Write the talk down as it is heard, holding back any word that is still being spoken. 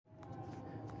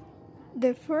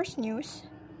The first news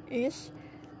is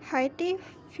Haiti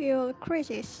fuel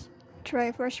crisis.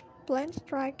 Drivers plan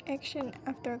strike action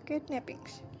after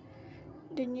kidnappings.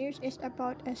 The news is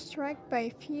about a strike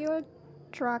by fuel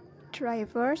truck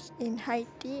drivers in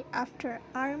Haiti after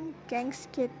armed gangs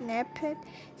kidnapped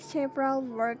several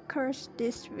workers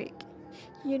this week.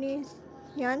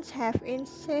 Unions have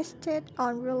insisted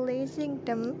on releasing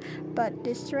them, but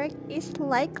the strike is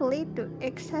likely to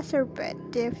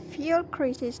exacerbate the fuel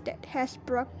crisis that has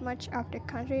brought much of the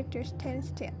country to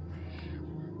standstill.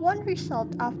 One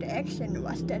result of the action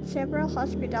was that several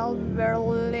hospitals were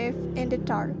left in the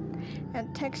dark,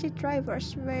 and taxi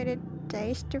drivers waited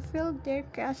days to fill their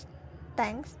gas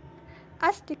tanks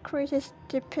as the crisis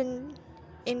deepened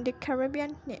in the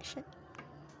Caribbean nation.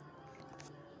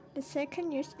 The second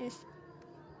news is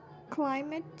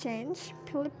climate change.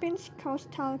 Philippines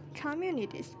coastal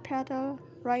communities battle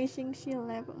rising sea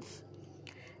levels.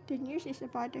 The news is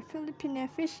about the Filipino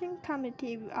fishing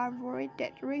community who are worried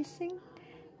that rising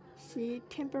sea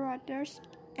temperatures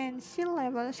and sea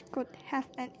levels could have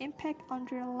an impact on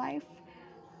their livelihoods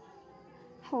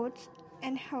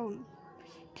and homes.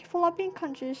 Developing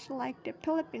countries like the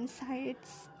Philippines say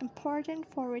it's important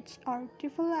for rich or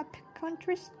developed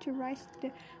countries to raise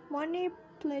the money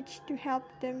pledged to help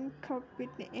them cope with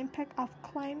the impact of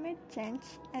climate change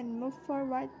and move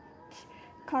forward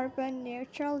carbon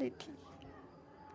neutrality.